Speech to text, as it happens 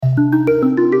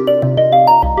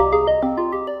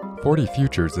40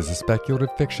 Futures is a speculative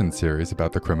fiction series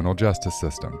about the criminal justice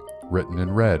system, written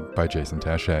and read by Jason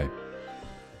Taché.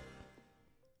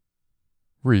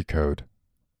 Recode.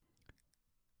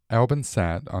 Albin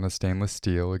sat on a stainless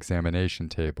steel examination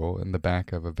table in the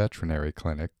back of a veterinary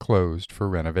clinic closed for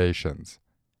renovations.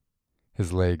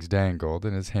 His legs dangled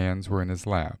and his hands were in his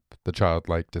lap. The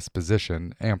childlike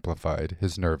disposition amplified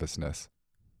his nervousness.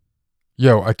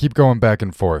 "Yo, I keep going back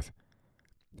and forth,"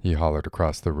 he hollered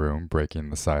across the room, breaking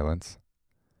the silence.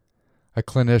 A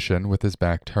clinician with his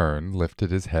back turned lifted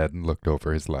his head and looked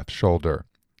over his left shoulder.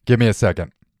 "Give me a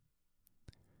second."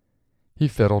 He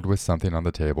fiddled with something on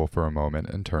the table for a moment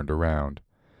and turned around.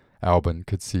 Albin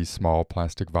could see small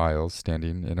plastic vials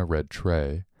standing in a red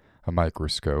tray, a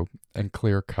microscope, and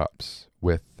clear cups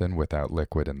with and without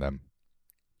liquid in them.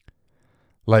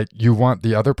 "Like, you want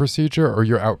the other procedure or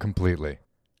you're out completely?"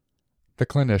 The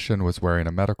clinician was wearing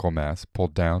a medical mask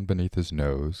pulled down beneath his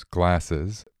nose,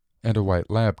 glasses, and a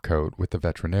white lab coat with the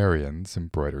veterinarian's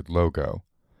embroidered logo.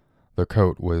 The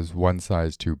coat was one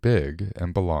size too big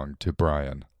and belonged to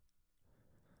Brian.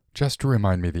 "Just to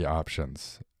remind me the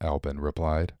options," Albin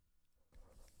replied.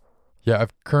 "Yeah,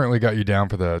 I've currently got you down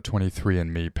for the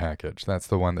 23andMe package. That's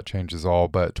the one that changes all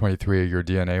but 23 of your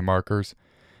DNA markers.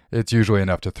 It's usually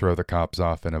enough to throw the cops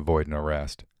off and avoid an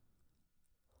arrest."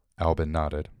 Albin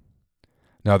nodded.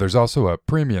 "Now, there's also a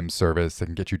premium service that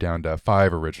can get you down to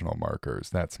 5 original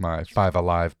markers. That's my 5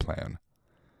 Alive plan."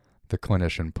 The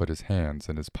clinician put his hands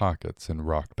in his pockets and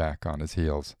rocked back on his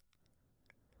heels.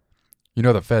 "You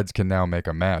know the feds can now make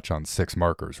a match on 6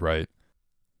 markers, right?"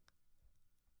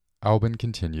 Albin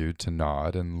continued to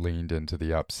nod and leaned into the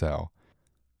upsell,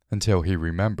 until he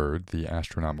remembered the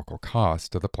astronomical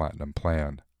cost of the Platinum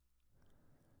plan.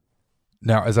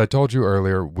 "Now, as I told you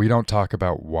earlier, we don't talk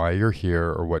about why you're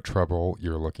here or what trouble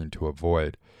you're looking to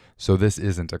avoid, so this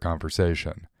isn't a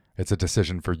conversation. It's a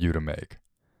decision for you to make,"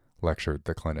 lectured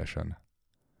the clinician.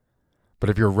 "But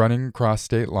if you're running across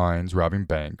state lines, robbing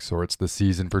banks, or it's the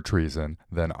season for treason,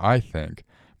 then I think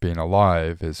being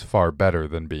alive is far better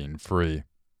than being free."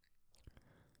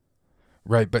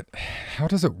 "Right, but how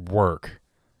does it work?"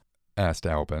 asked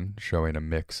Albin, showing a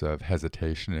mix of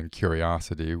hesitation and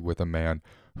curiosity with a man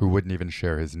who wouldn't even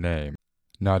share his name,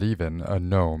 not even a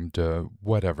gnome de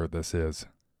whatever this is.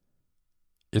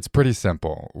 "It's pretty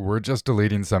simple. We're just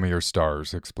deleting some of your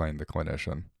stars," explained the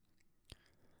clinician.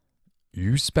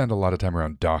 "You spend a lot of time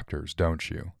around doctors, don't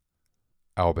you?"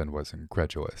 Albin was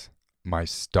incredulous. "My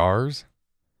stars?"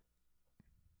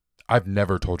 "I've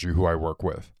never told you who I work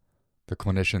with." The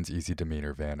clinician's easy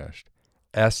demeanor vanished.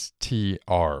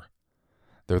 STR.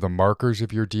 They're the markers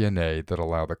of your DNA that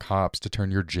allow the cops to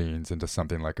turn your genes into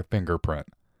something like a fingerprint.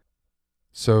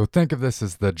 So think of this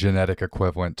as the genetic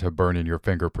equivalent to burning your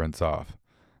fingerprints off.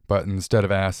 But instead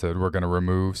of acid, we're going to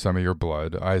remove some of your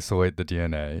blood, isolate the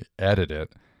DNA, edit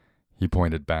it, he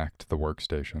pointed back to the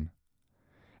workstation,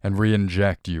 and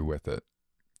re-inject you with it.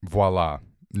 Voila,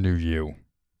 new you.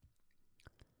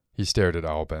 He stared at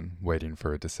Albin, waiting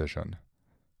for a decision.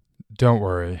 "Don't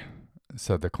worry,"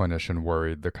 said the clinician,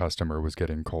 worried the customer was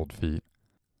getting cold feet.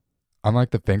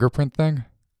 "Unlike the fingerprint thing,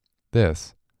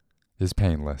 this is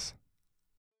painless."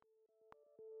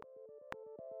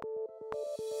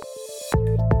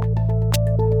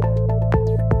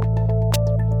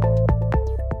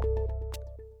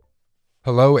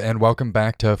 Hello and welcome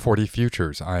back to 40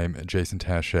 Futures. I'm Jason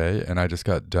Taché, and I just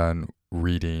got done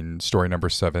reading story number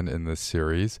 7 in this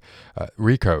series,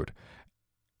 Recode.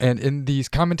 And in these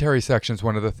commentary sections,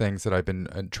 one of the things that I've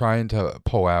been trying to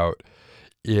pull out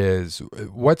is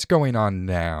what's going on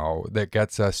now that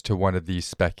gets us to one of these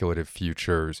speculative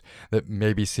futures that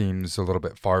maybe seems a little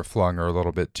bit far-flung or a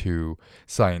little bit too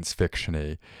science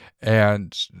fiction-y.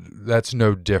 And that's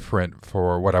no different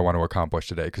for what I want to accomplish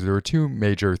today, because there are 2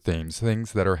 major themes,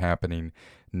 things that are happening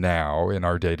now in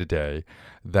our day-to-day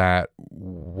that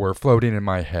were floating in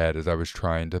my head as I was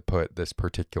trying to put this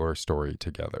particular story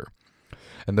together.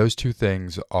 And those 2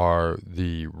 things are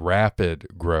the rapid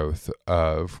growth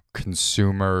of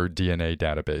consumer DNA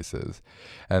databases.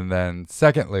 And then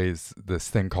secondly is this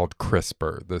thing called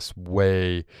CRISPR, this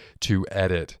way to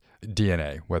edit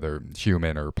DNA, whether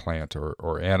human or plant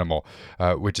or animal,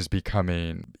 which is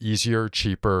becoming easier,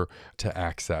 cheaper to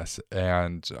access.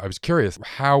 And I was curious,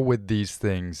 how would these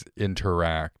things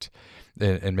interact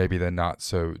in maybe the not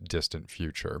so distant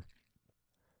future?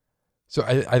 So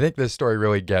I think this story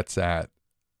really gets at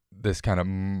this kind of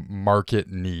market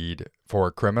need for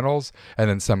criminals, and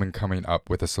then someone coming up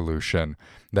with a solution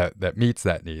that meets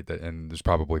that need, and is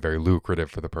probably very lucrative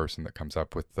for the person that comes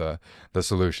up with the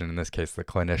solution, in this case the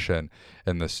clinician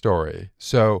in the story.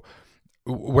 So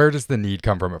where does the need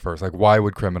come from at first? Like, why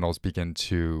would criminals begin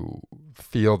to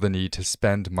feel the need to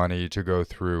spend money to go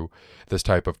through this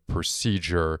type of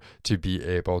procedure to be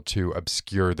able to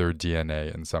obscure their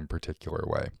DNA in some particular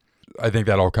way? I think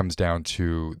that all comes down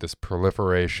to this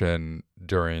proliferation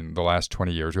during the last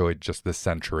 20 years, really just this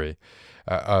century,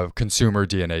 of consumer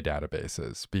DNA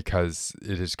databases, because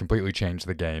it has completely changed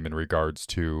the game in regards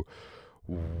to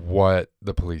what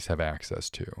the police have access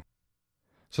to.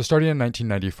 So starting in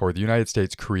 1994, the United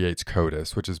States creates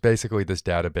CODIS, which is basically this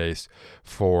database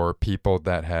for people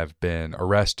that have been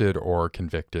arrested or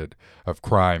convicted of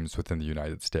crimes within the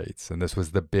United States. And this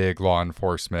was the big law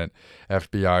enforcement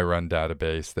FBI-run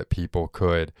database that people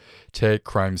could take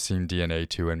crime scene DNA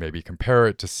to and maybe compare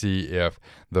it to see if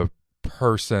the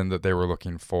person that they were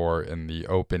looking for in the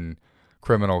open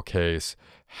criminal case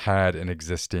had an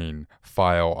existing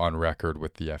file on record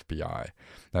with the FBI.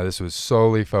 Now, this was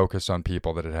solely focused on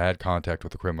people that had had contact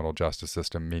with the criminal justice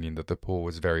system, meaning that the pool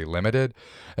was very limited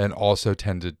and also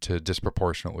tended to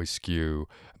disproportionately skew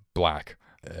black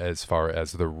as far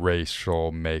as the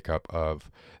racial makeup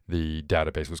of the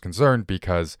database was concerned,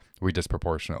 because we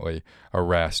disproportionately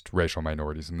arrest racial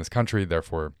minorities in this country.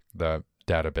 Therefore, the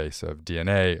database of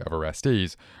DNA of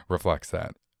arrestees reflects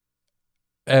that.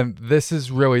 And this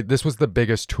was the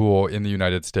biggest tool in the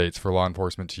United States for law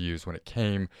enforcement to use when it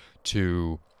came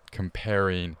to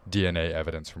comparing DNA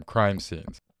evidence from crime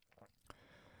scenes.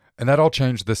 And that all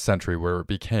changed this century, where it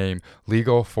became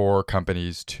legal for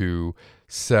companies to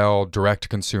sell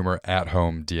direct-to-consumer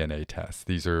at-home DNA tests.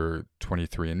 These are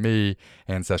 23andMe,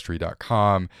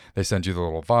 Ancestry.com. They send you the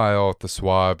little vial, the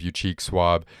swab, you cheek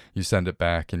swab, you send it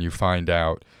back, and you find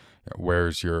out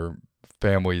where's your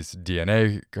family's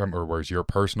DNA or where's your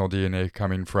personal DNA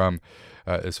coming from,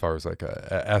 as far as like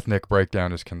a ethnic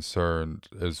breakdown is concerned,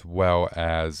 as well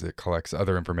as it collects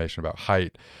other information about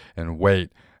height and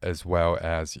weight, as well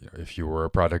as if you were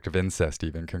a product of incest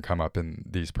even can come up in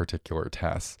these particular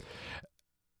tests.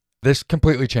 This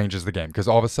completely changes the game, because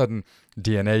all of a sudden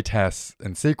DNA tests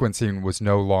and sequencing was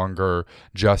no longer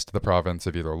just the province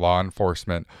of either law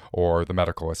enforcement or the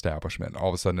medical establishment. All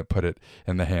of a sudden it put it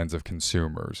in the hands of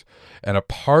consumers. And a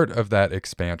part of that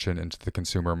expansion into the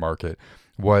consumer market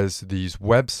was these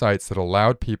websites that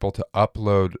allowed people to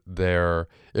upload their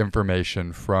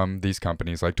information from these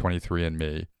companies like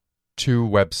 23andMe to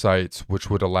websites which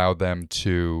would allow them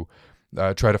to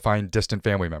try to find distant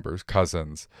family members,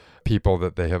 cousins, people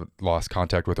that they have lost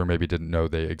contact with or maybe didn't know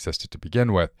they existed to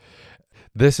begin with.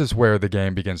 This is where the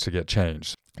game begins to get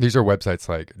changed. These are websites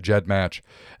like GEDmatch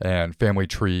and Family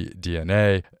Tree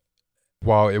DNA.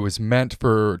 While it was meant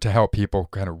to help people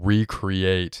kind of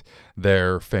recreate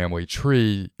their family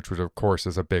tree, which of course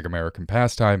is a big American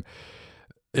pastime,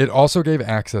 it also gave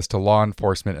access to law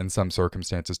enforcement in some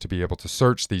circumstances to be able to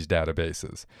search these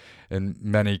databases. In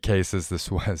many cases,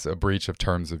 this was a breach of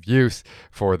terms of use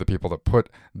for the people that put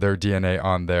their DNA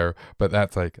on there, but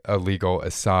that's like a legal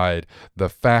aside. The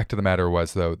fact of the matter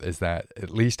was, though, is that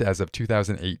at least as of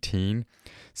 2018,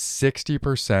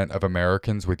 60% of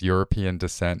Americans with European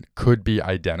descent could be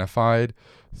identified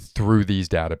through these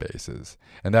databases.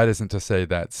 And that isn't to say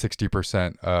that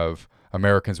 60% of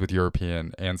Americans with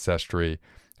European ancestry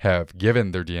have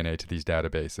given their DNA to these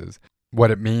databases.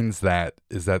 What it means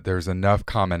is that there's enough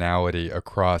commonality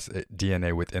across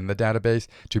DNA within the database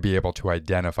to be able to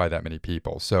identify that many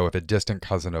people. So if a distant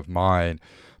cousin of mine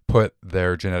put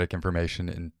their genetic information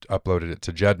and uploaded it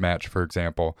to GEDmatch, for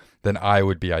example, then I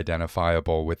would be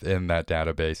identifiable within that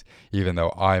database, even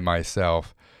though I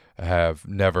myself have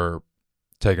never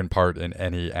taken part in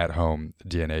any at-home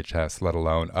DNA test, let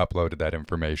alone uploaded that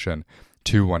information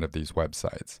to one of these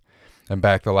websites. And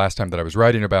back the last time that I was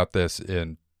writing about this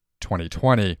in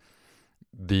 2020,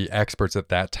 the experts at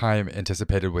that time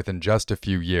anticipated within just a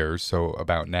few years, so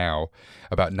about now,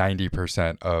 about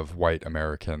 90% of white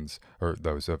Americans, or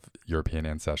those of European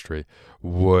ancestry,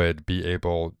 would be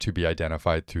able to be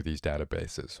identified through these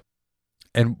databases.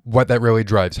 And what that really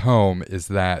drives home is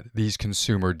that these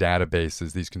consumer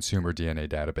databases, these consumer DNA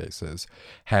databases,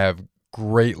 have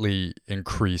greatly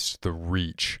increased the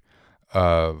reach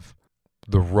of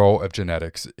the role of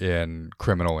genetics in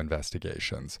criminal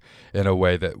investigations in a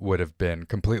way that would have been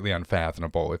completely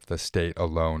unfathomable if the state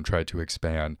alone tried to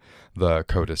expand the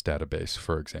CODIS database,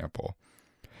 for example.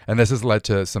 And this has led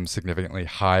to some significantly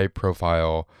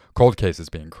high-profile cold cases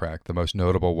being cracked. The most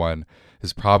notable one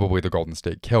is probably the Golden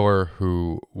State Killer,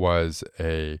 who was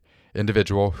a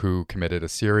individual who committed a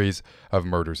series of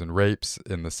murders and rapes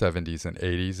in the 70s and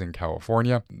 80s in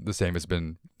California. The same has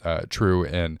been true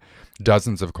in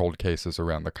dozens of cold cases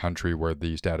around the country where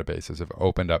these databases have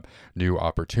opened up new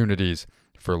opportunities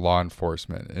for law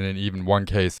enforcement. And in even one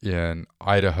case in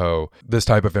Idaho, this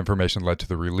type of information led to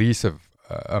the release of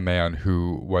a man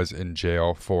who was in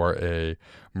jail for a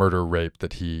murder rape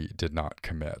that he did not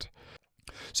commit.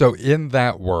 So in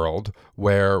that world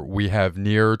where we have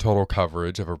near total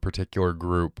coverage of a particular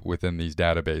group within these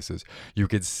databases, you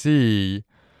could see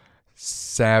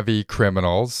savvy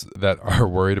criminals that are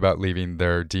worried about leaving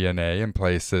their DNA in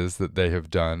places that they have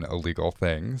done illegal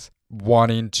things,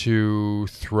 wanting to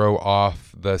throw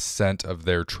off the scent of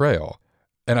their trail.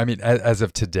 And I mean, as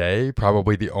of today,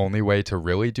 probably the only way to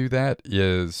really do that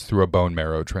is through a bone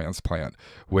marrow transplant,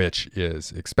 which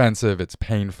is expensive, it's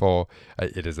painful,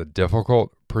 it is a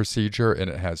difficult procedure, and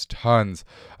it has tons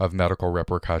of medical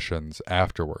repercussions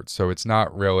afterwards. So it's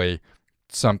not really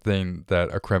something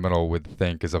that a criminal would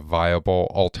think is a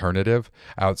viable alternative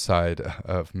outside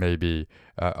of maybe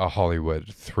a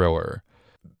Hollywood thriller.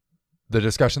 The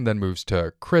discussion then moves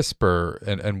to CRISPR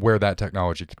and where that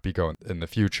technology could be going in the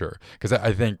future. Because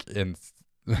I think in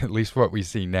at least what we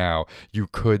see now, you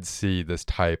could see this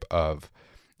type of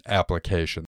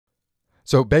application.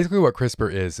 So basically what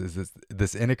CRISPR is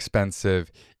this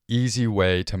inexpensive, easy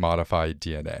way to modify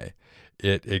DNA.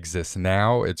 It exists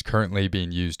now. It's currently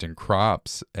being used in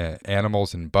crops,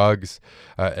 animals, and bugs,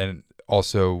 and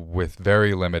also with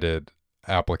very limited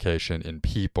application in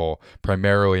people,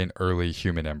 primarily in early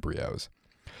human embryos.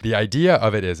 The idea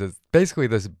of it is basically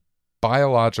this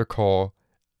biological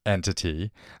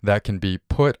entity that can be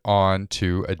put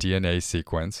onto a DNA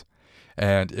sequence,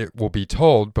 and it will be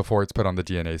told before it's put on the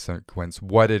DNA sequence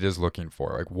what it is looking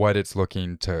for, like what it's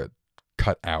looking to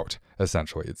cut out,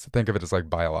 essentially. Think of it as like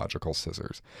biological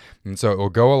scissors. And so it will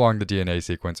go along the DNA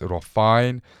sequence, it will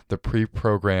find the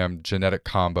pre-programmed genetic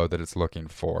combo that it's looking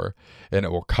for, and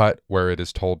it will cut where it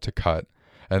is told to cut.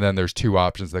 And then there's two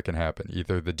options that can happen.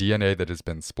 Either the DNA that has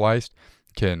been spliced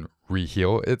can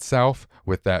reheal itself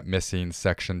with that missing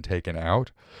section taken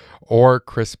out, or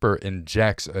CRISPR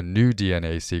injects a new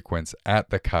DNA sequence at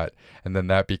the cut, and then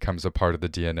that becomes a part of the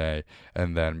DNA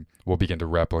and then will begin to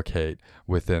replicate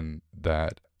within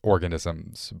that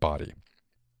organism's body.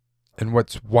 And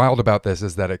what's wild about this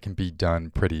is that it can be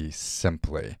done pretty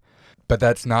simply. But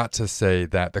that's not to say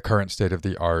that the current state of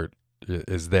the art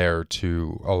is there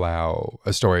to allow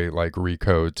a story like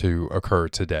Recode to occur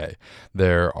today.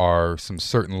 There are some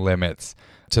certain limits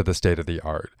to the state of the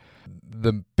art.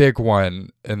 The big one,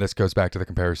 and this goes back to the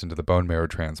comparison to the bone marrow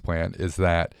transplant, is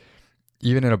that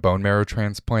even in a bone marrow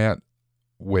transplant,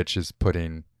 which is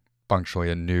putting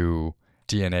functionally a new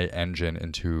DNA engine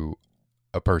into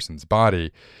a person's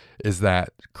body, is that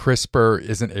CRISPR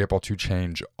isn't able to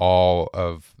change all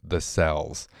of the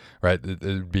cells, right? It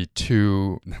would be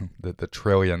the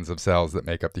trillions of cells that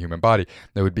make up the human body.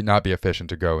 It would not be efficient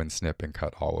to go and snip and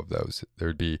cut all of those. There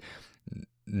would be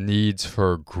needs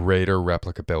for greater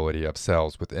replicability of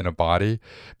cells within a body,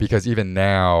 because even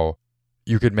now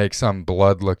you could make some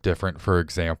blood look different, for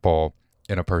example,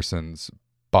 in a person's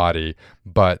body,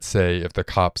 but say if the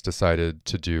cops decided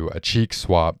to do a cheek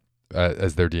swap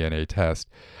as their DNA test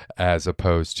as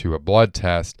opposed to a blood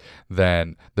test,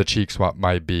 then the cheek swap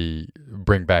might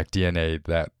bring back DNA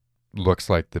that looks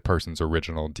like the person's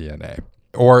original DNA.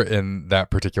 Or in that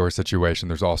particular situation,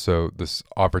 there's also this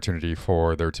opportunity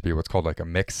for there to be what's called like a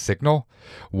mixed signal,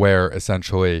 where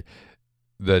essentially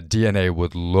the DNA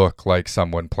would look like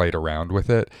someone played around with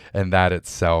it, and that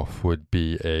itself would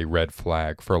be a red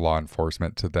flag for law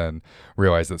enforcement to then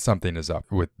realize that something is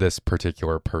up with this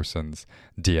particular person's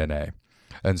DNA.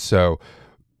 And so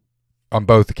on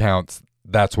both accounts,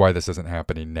 that's why this isn't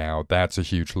happening now. That's a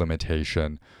huge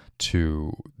limitation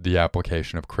to the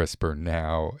application of CRISPR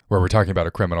now, where we're talking about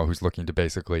a criminal who's looking to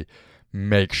basically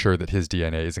make sure that his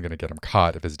DNA isn't going to get him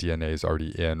caught if his DNA is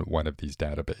already in one of these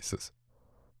databases.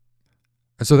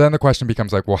 And so then the question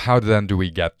becomes like, well, how then do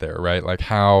we get there, right? Like,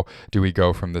 how do we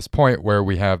go from this point where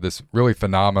we have this really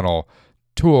phenomenal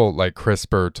tool like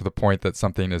CRISPR to the point that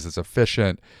something is as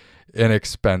efficient,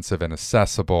 inexpensive, and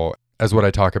accessible as what I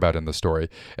talk about in the story?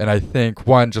 And I think,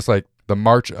 one, just like the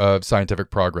march of scientific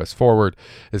progress forward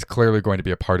is clearly going to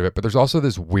be a part of it, but there's also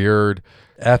this weird,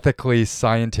 ethically,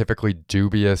 scientifically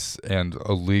dubious and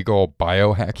illegal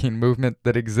biohacking movement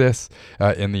that exists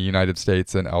in the United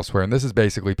States and elsewhere. And this is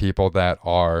basically people that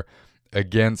are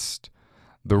against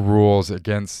the rules,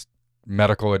 against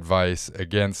medical advice,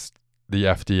 against the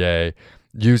FDA,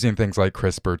 using things like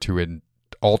CRISPR to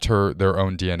alter their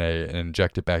own DNA and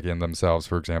inject it back in themselves,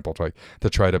 for example, to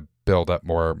try to build up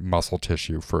more muscle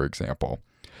tissue, for example.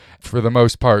 For the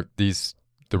most part, the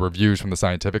reviews from the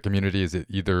scientific community is that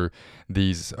either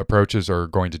these approaches are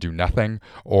going to do nothing,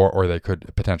 or they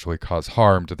could potentially cause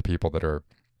harm to the people that are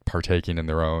partaking in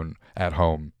their own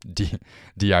at-home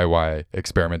DIY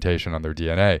experimentation on their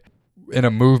DNA. In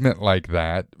a movement like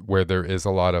that, where there is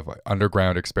a lot of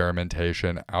underground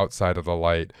experimentation outside of the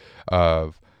light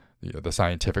of the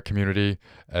scientific community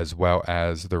as well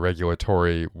as the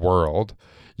regulatory world,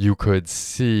 you could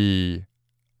see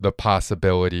the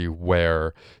possibility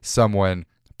where someone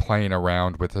playing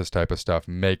around with this type of stuff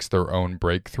makes their own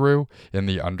breakthrough in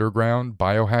the underground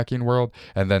biohacking world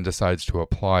and then decides to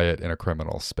apply it in a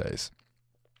criminal space.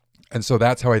 And so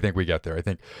that's how I think we get there. I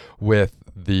think with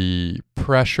the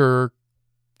pressure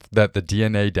that the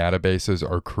DNA databases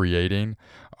are creating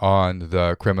on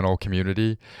the criminal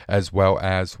community, as well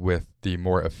as with the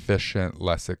more efficient,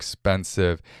 less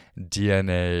expensive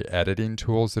DNA editing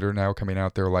tools that are now coming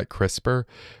out there like CRISPR,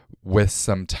 with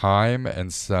some time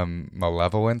and some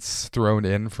malevolence thrown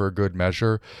in for a good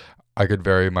measure, I could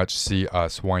very much see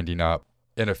us winding up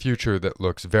in a future that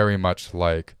looks very much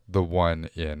like the one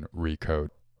in Recode.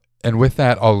 And with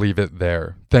that, I'll leave it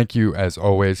there. Thank you, as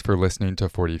always, for listening to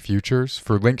 40 Futures.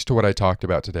 For links to what I talked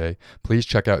about today, please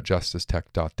check out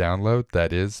justicetech.download.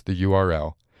 That is the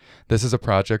URL. This is a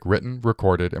project written,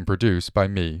 recorded, and produced by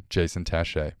me, Jason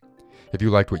Taché. If you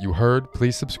liked what you heard,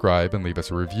 please subscribe and leave us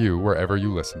a review wherever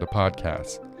you listen to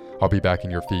podcasts. I'll be back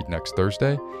in your feed next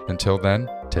Thursday. Until then,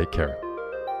 take care.